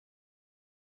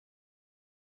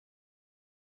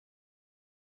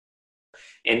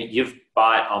And you've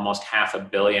bought almost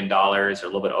 $500 million or a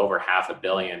little bit over $500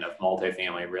 million of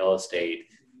multifamily real estate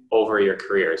over your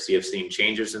career. So you've seen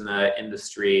changes in the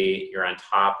industry, you're on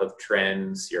top of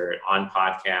trends, you're on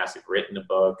podcasts, you've written a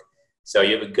book. So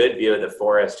you have a good view of the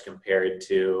forest compared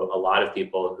to a lot of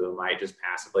people who might just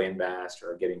passively invest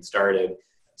or getting started.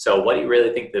 So what do you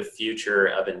really think the future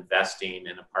of investing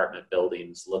in apartment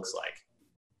buildings looks like?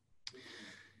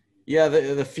 Yeah,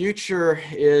 the future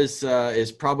is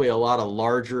probably a lot of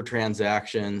larger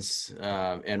transactions,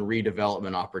 and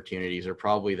redevelopment opportunities are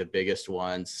probably the biggest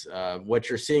ones. What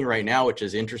you're seeing right now, which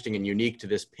is interesting and unique to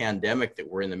this pandemic that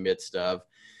we're in the midst of,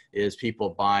 is people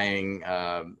buying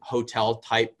hotel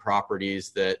type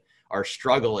properties that are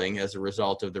struggling as a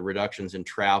result of the reductions in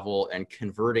travel and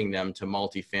converting them to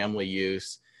multifamily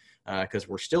use. Because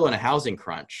we're still in a housing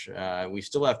crunch. We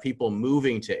still have people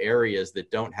moving to areas that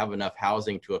don't have enough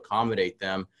housing to accommodate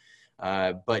them,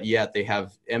 but yet they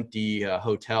have empty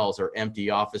hotels or empty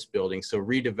office buildings. So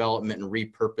redevelopment and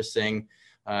repurposing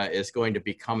is going to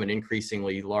become an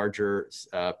increasingly larger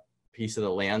piece of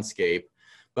the landscape.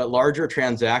 But larger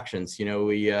transactions,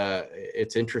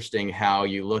 it's interesting how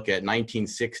you look at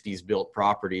 1960s built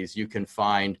properties. You can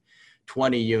find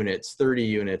 20 units, 30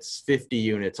 units, 50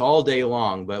 units all day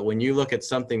long. But when you look at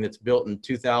something that's built in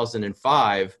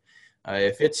 2005,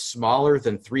 if it's smaller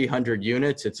than 300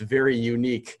 units, it's very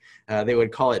unique. They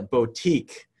would call it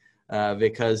boutique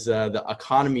because the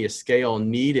economy of scale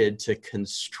needed to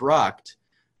construct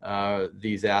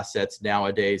these assets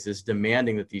nowadays is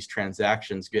demanding that these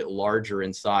transactions get larger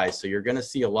in size. So you're going to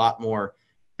see a lot more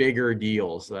bigger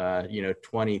deals,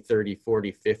 20, 30,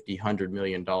 40, 50, $100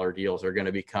 million deals are going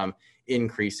to become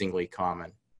increasingly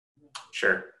common.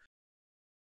 Sure.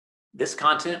 This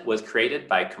content was created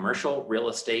by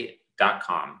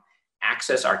commercialrealestate.com.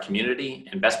 Access our community,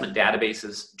 investment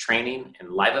databases, training, and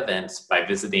live events by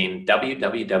visiting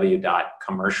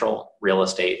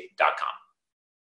www.commercialrealestate.com.